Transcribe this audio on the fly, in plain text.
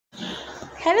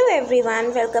Hello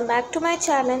everyone, welcome back to my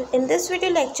channel. In this video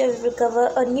lecture, we will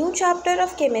cover a new chapter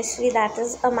of chemistry, that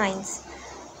is amines.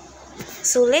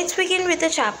 So let's begin with the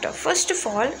chapter. First of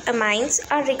all, amines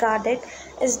are regarded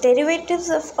as derivatives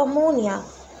of ammonia,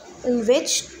 in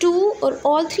which two or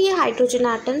all three hydrogen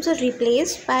atoms are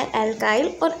replaced by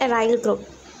alkyl or aryl group.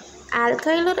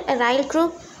 Alkyl or aryl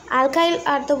group, alkyl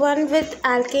are the one with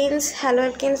alkanes,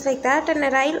 haloalkanes like that,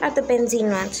 and aryl are the benzene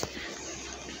ones.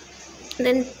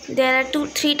 Then there are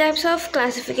three types of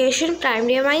classification: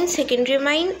 primary amine, secondary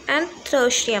amine, and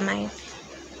tertiary amine.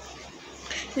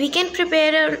 We can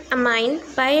prepare an amine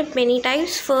by many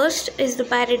types. First is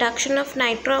by reduction of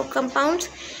nitro compounds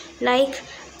like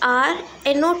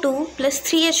RNO2 plus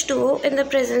 3H2O in the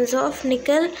presence of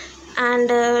nickel and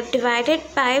divided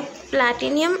by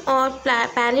platinum or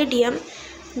palladium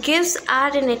gives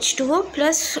RNH2O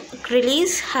plus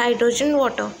release hydrogen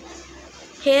water.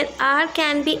 Here R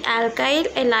can be alkyl,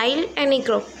 allyl, any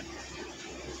group.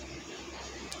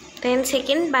 Then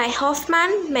second, by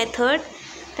Hofmann method,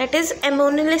 that is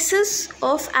ammonolysis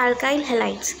of alkyl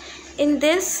halides. In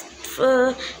this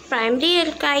primary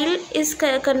alkyl is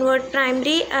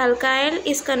primary alkyl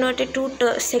is converted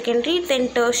to secondary, then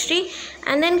tertiary,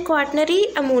 and then quaternary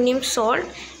ammonium salt,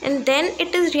 and then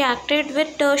it is reacted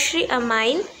with tertiary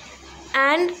amine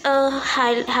and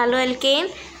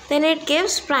haloalkane. Then it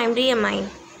gives primary amine.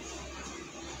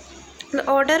 The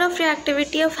order of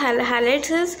reactivity of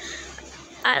halides is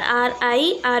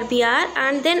Ri, Rbr,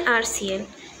 and then RCl.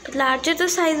 The larger the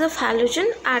size of halogen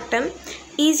atom,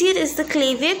 easier is the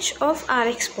cleavage of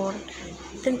Rx bond.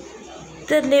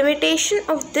 The limitation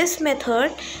of this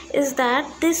method is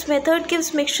that this method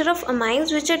gives mixture of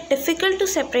amines which are difficult to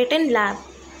separate in lab.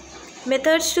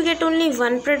 Methods to get only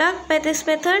one product by this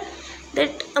method: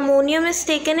 that ammonium is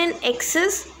taken in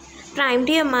excess,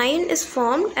 primary amine is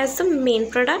formed as the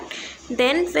main product.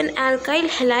 Then when alkyl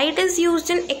halide is used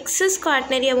in excess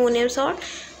quaternary ammonium salt,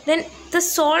 then the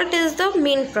salt is the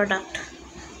main product.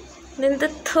 Then the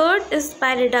third is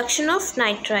by reduction of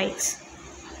nitrides.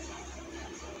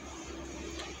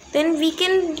 Then we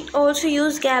can also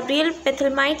use Gabriel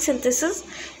pethylamide synthesis.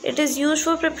 It is used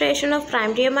for preparation of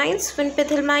primary amines. When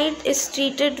pethylamide is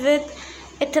treated with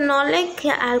ethanolic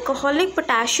alcoholic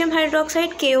potassium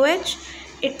hydroxide KOH,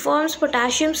 it forms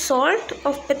potassium salt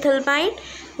of pethylamide,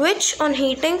 which on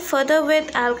heating further with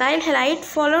alkyl halide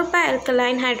followed by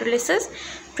alkaline hydrolysis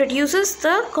produces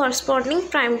the corresponding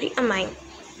primary amine.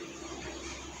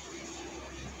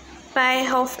 By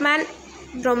Hofmann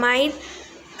bromide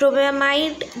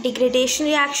degradation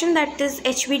reaction, that is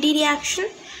HBD reaction,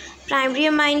 primary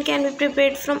amine can be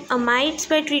prepared from amides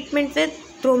by treatment with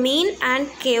bromine and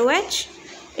KOH.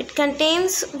 It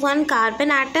contains one carbon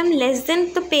atom less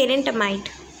than the parent amide.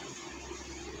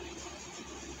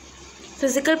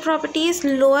 Physical properties: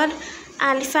 lower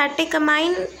aliphatic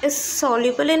amine is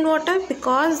soluble in water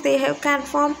because they can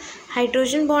form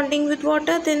hydrogen bonding with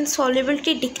water. Then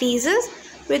solubility decreases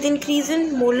with increase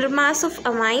in molar mass of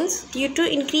amines due to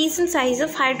increase in size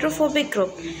of hydrophobic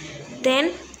group.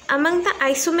 Then among the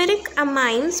isomeric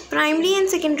amines, primary and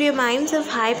secondary amines have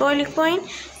high boiling point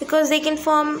because they can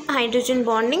form hydrogen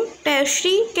bonding.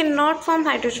 Tertiary cannot form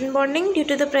hydrogen bonding due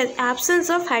to the absence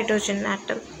of hydrogen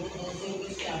atom.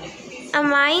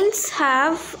 Amines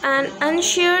have an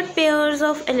unshared pairs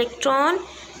of electron,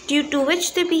 due to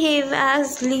which they behave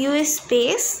as Lewis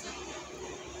base.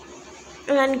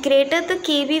 When greater the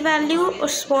Kb value or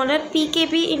smaller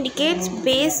pKb indicates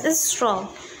base is strong.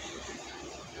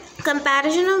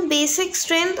 Comparison of basic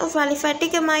strength of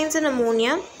aliphatic amines and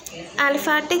ammonia.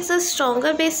 Aliphatics are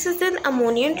stronger bases than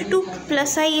ammonia due to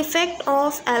plus I effect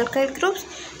of alkyl groups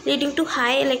leading to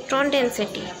high electron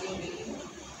density.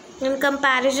 In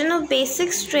comparison of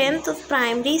basic strength of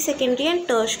primary, secondary, and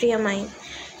tertiary amine.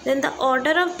 Then the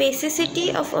order of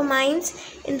basicity of amines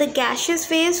in the gaseous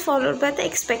phase followed by the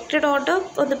expected order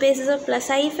on the basis of plus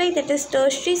I effect, that is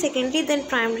tertiary, secondary, then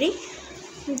primary,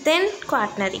 then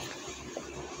quaternary.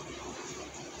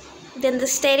 Then the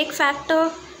steric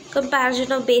factor,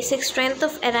 comparison of basic strength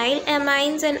of aryl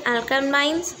amines and alkyl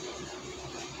amines.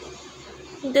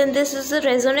 Then this is the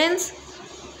resonance,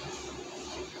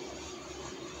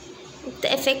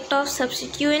 the effect of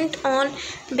substituent on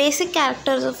basic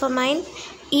characters of amine.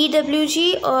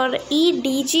 EWG or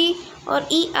EDG or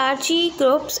ERG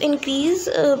groups increase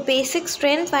basic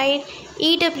strength while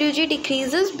EWG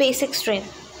decreases basic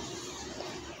strength.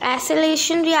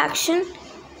 Acylation reaction: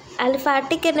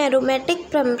 aliphatic and aromatic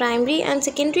primary and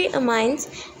secondary amines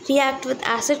react with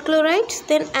acid chlorides,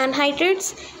 then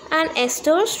anhydrides and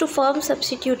esters to form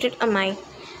substituted amine.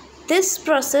 This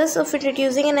process of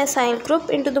introducing an acyl group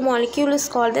into the molecule is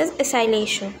called as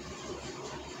acylation.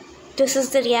 This is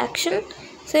the reaction.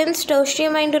 Since tertiary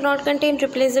amine do not contain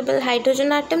replaceable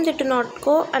hydrogen atoms, they do not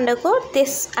undergo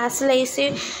this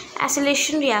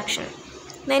acylation reaction.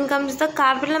 Then comes the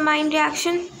carbylamine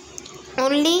reaction.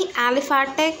 Only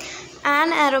aliphatic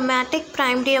and aromatic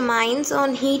primary amines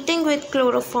on heating with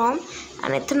chloroform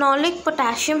and ethanolic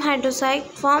potassium hydroxide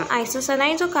form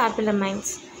isocyanides or carbylamines.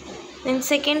 Then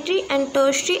secondary and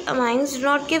tertiary amines do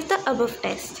not give the above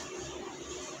test.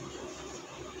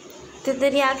 Then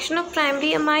the reaction of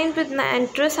primary amine with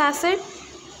nitrous acid.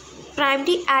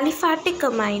 Primary aliphatic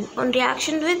amine on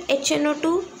reaction with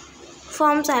HNO2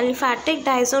 forms aliphatic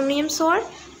diazonium salt,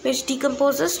 which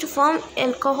decomposes to form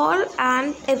alcohol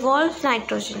and evolves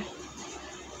nitrogen.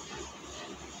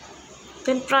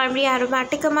 Then primary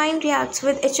aromatic amine reacts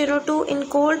with HNO2 in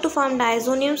cold to form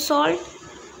diazonium salt.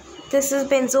 This is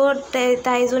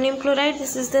benzodiazonium chloride.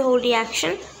 This is the whole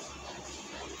reaction.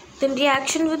 Then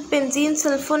reaction with benzene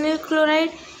sulfonyl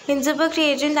chloride. Hinsberg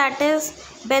reagent, that is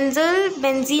benzyl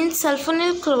benzene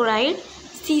sulfonyl chloride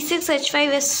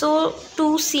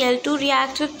C6H5SO2Cl2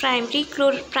 reacts with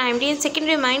primary and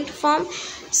secondary amine to form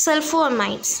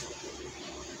sulfoamides.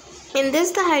 In this,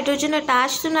 the hydrogen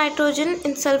attached to nitrogen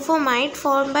in sulfoamide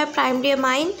formed by primary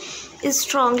amine is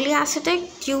strongly acidic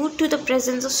due to the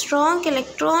presence of strong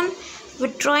electron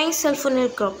withdrawing sulfonyl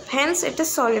group. Hence, it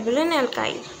is soluble in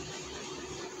alkyl.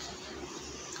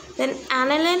 Then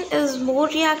aniline is more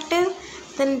reactive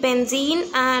than benzene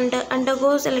and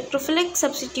undergoes electrophilic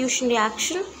substitution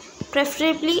reaction,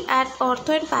 preferably at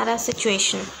ortho and para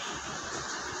situation.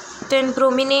 Then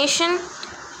bromination.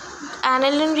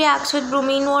 Aniline reacts with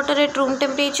bromine water at room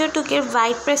temperature to give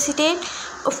white precipitate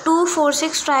of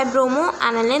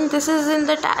 2,4,6-tribromoaniline. This is in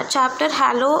the chapter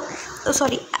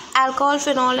alcohol,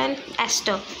 phenol and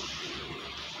ester.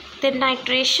 Then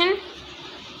nitration,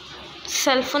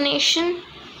 sulfonation.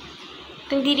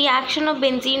 Then the reaction of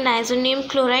benzene diazonium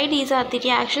chloride. These are the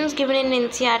reactions given in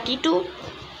NCERT 2.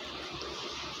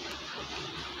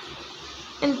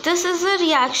 And this is a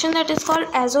reaction that is called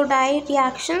azodi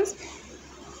reactions.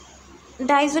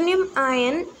 Diazonium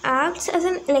ion acts as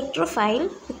an electrophile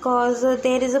because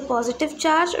there is a positive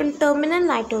charge on terminal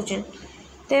nitrogen.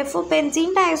 Therefore,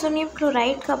 benzene diazonium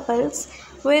chloride couples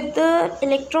with the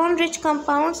electron-rich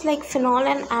compounds like phenol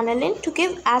and aniline to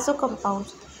give azo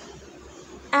compounds.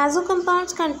 Azo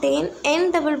compounds contain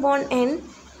N double bond N,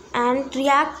 and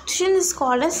reaction is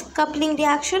called as coupling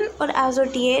reaction or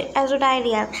azodi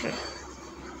reaction.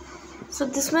 So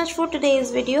this much for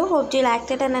today's video. Hope you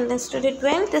liked it and understood it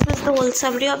well. This is the whole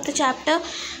summary of the chapter.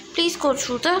 Please go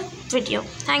through the video.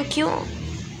 Thank you.